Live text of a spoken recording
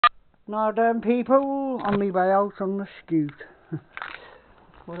Now then, people, on my way out on the scoot.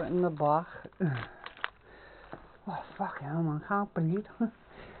 Put it in the back. Oh, fucking hell, man, can't breathe.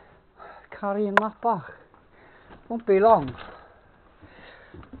 Carrying that back. Won't be long.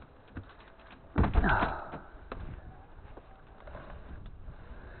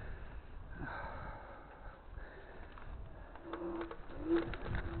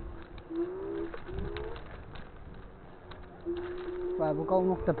 Right, we're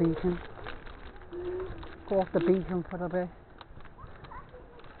going up the beacon. Go up the beacon for a bit.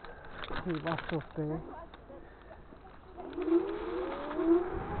 See what's up there.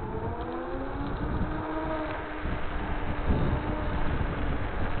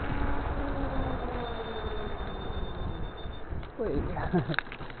 Wait,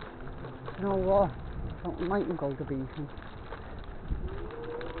 you know what? I mightn't go to the beacon.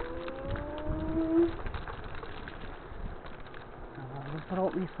 I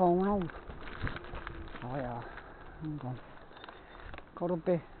brought my phone out. Oh yeah, hang on. Got a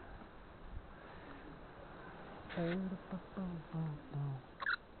bit.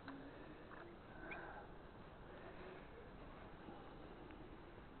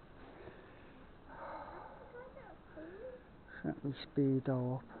 Set me speed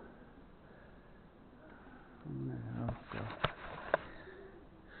up. There we go.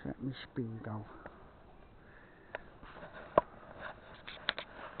 Set me speed up.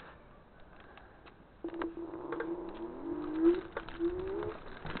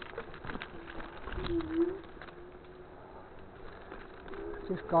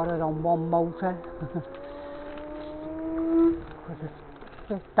 Just got it on one motor because it's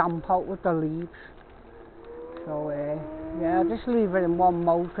a bit damp out with the leaves, so yeah, just leave it in one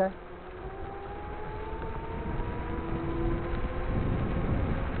motor.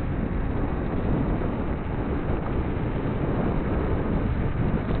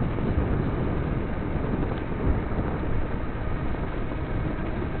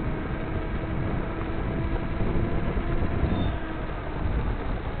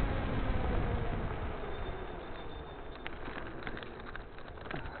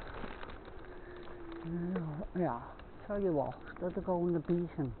 Yeah, tell you what, instead of going to the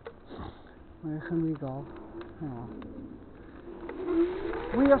beacon, where can we go? Yeah.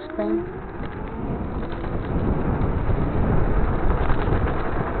 Wheel spin.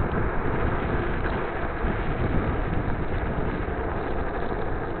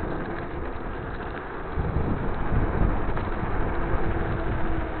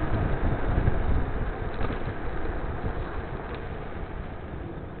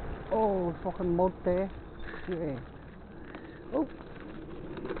 Oh, fucking mud there. Shit. Oh.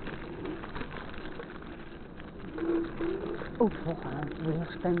 Oh, fucking hell, wheel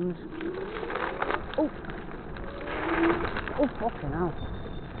spins. Oh. Oh, fucking hell.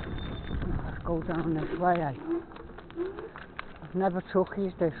 Let's go down this way, eh? I've never took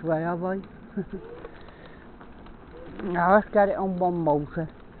these this way, have I? Now let's get it on one motor.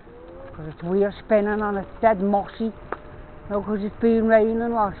 Because it's wheel spinning and it's dead mossy. No, because it's been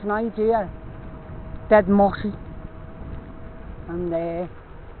raining last night here. Dead mossy. And yeah.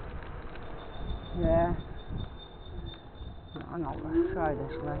 I know, let's try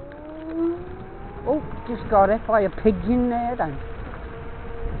this way. Oh, just got hit by a pigeon there then.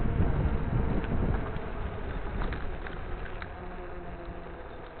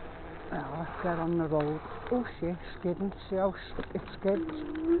 Now let's get on the road. Oh shit, skidding. See how it skids?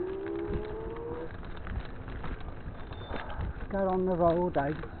 Get on the road,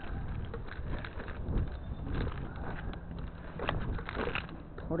 eh?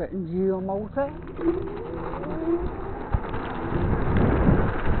 Put it in geo motor.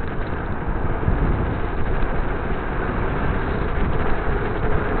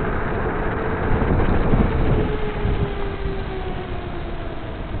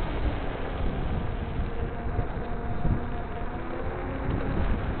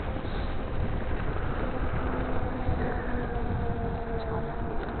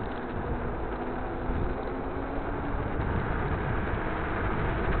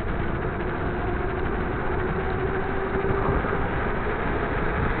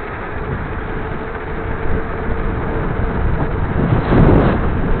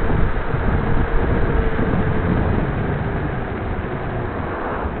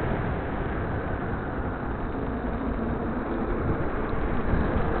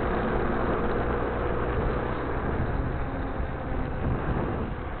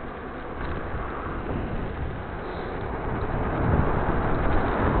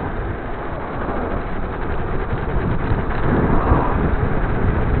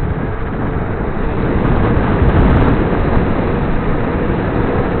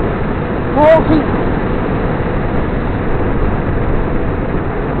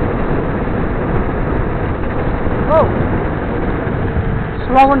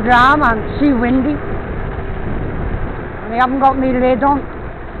 down, man. It's too windy. And I haven't got my lid on.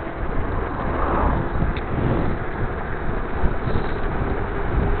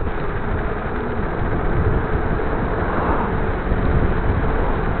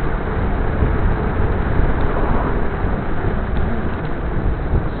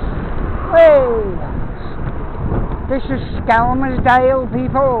 This is Skelmersdale,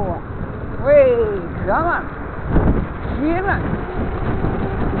 people. Hey, come on. See man.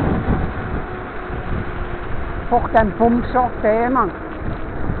 Fuck them bumps off there, man.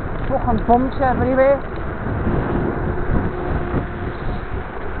 Fucking bumps everywhere.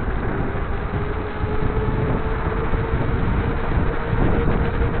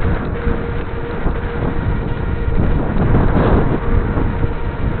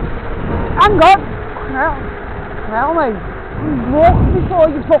 Hang on. Well, mate, look before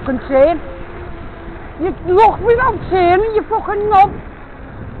you fucking turn. You look without turning, you fucking knob.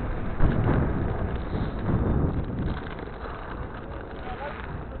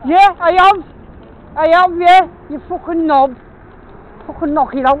 Yeah, I have, yeah, you fucking knob. Fucking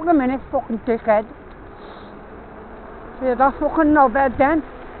knock it out in a minute, fucking dickhead. Yeah, that fucking knobhead then.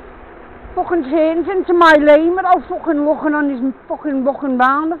 Fucking turns into my lane without fucking looking on his fucking looking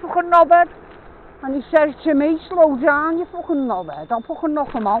round, the fucking knobhead. And he says to me, slow down, you fucking knobhead. I'll fucking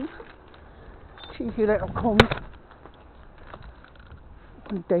knock him out. Cheeky little cunt.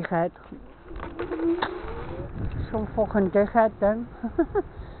 Fucking dickhead. Some fucking dickhead then.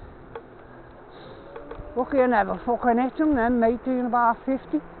 Lucky I never fucking hit him then, mate, doing about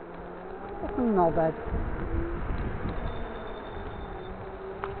 50. Fucking knobhead.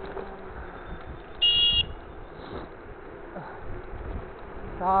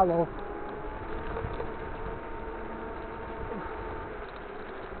 Hello.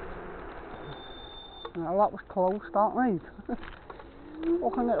 Well, that was close, that mate.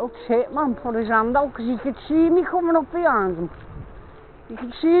 Fucking little tit man put his hand out because he could see me coming up behind him. He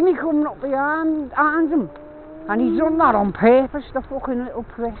could see me coming up behind him. And he's done that on purpose, the fucking little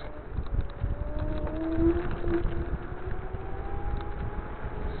prick.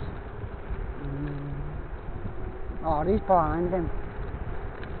 Oh, he's behind him.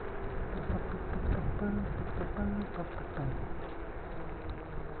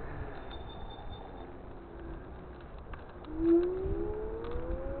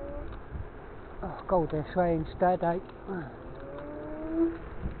 Oh, go this way instead, eh?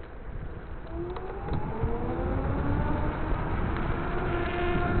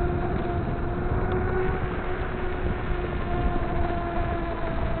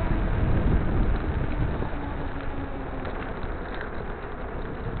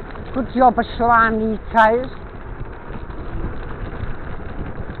 Good job of slamming these tyres.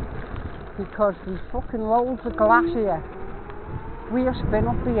 Because there's fucking loads of glass here. We'll spin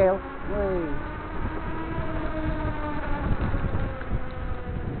up the hill. Wait.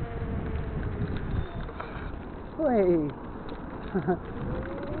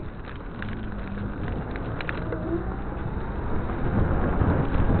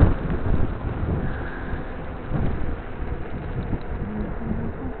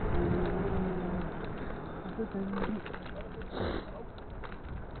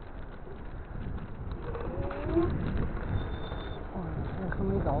 Where can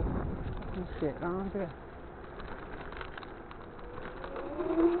we go? There's shit around here.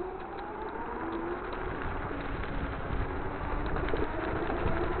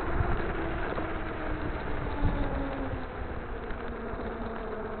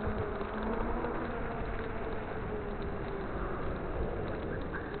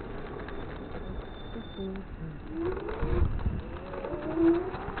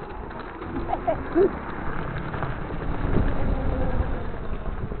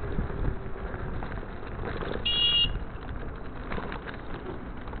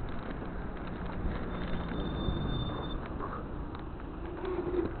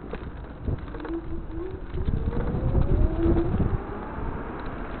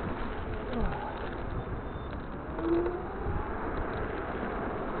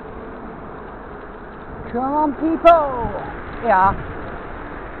 Come on, people! Yeah.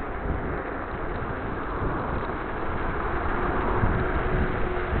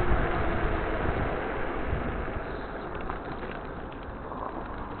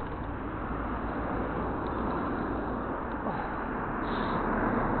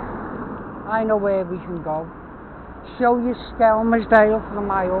 I know where we can go. Show you Skelmersdale for the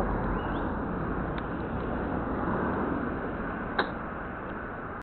mile.